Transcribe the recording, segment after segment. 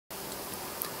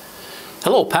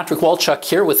Hello, Patrick Walchuk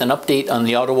here with an update on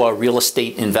the Ottawa real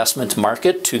estate investment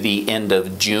market to the end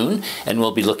of June, and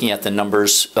we'll be looking at the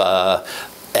numbers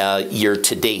year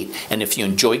to date. And if you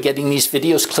enjoy getting these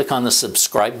videos, click on the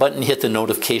subscribe button, hit the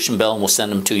notification bell, and we'll send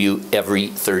them to you every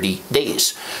 30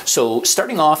 days. So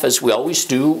starting off, as we always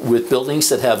do, with buildings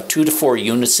that have 2 to 4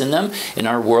 units in them. In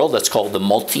our world, that's called the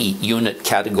multi-unit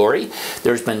category.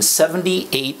 There's been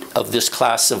 78 of this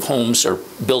class of homes or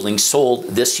buildings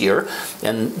sold this year,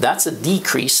 and that's a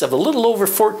decrease of a little over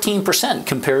 14%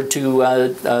 compared to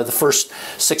the first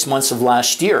 6 months of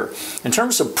last year. In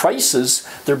terms of prices,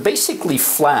 they're basically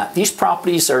flat. These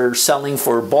properties are selling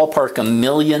for ballpark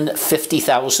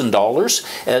 $1,050,000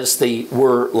 as they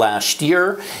were last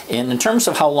year. And in terms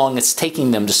of how long it's taking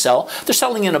them to sell, they're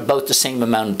selling in about the same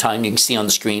amount of time. You can see on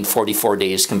the screen 44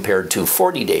 days compared to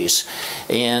 40 days.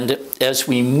 And as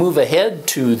we move ahead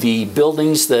to the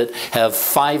buildings that have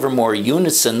 5 or more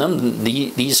units in them,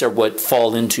 these are what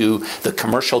fall into the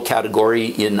commercial category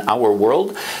in our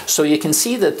world. So you can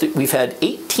see that we've had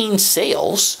 18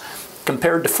 sales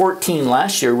compared to 14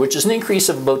 last year, which is an increase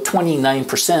of about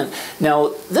 29%.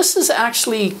 Now, this is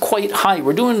actually quite high.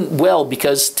 We're doing well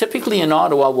because typically in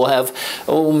Ottawa we'll have,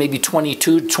 maybe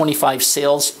 22 to 25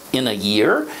 sales in a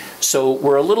year. So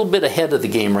we're a little bit ahead of the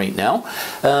game right now.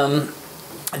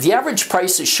 The average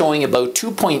price is showing about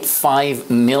 $2.5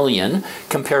 million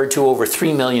compared to over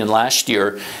 $3 million last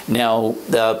year. Now,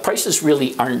 the prices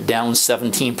really aren't down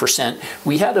 17%.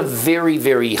 We had a very,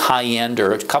 very high-end,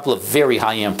 or a couple of very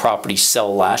high-end properties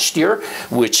sell last year,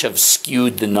 which have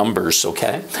skewed the numbers,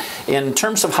 okay? In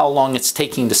terms of how long it's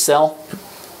taking to sell,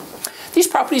 these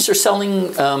properties are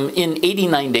selling in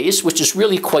 89 days, which is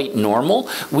really quite normal.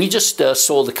 We just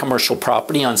sold a commercial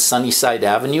property on Sunnyside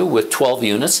Avenue with 12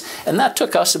 units, and that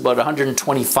took us about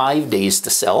 125 days to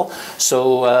sell.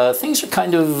 So things are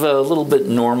kind of a little bit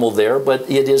normal there, but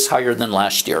it is higher than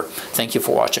last year. Thank you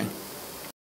for watching.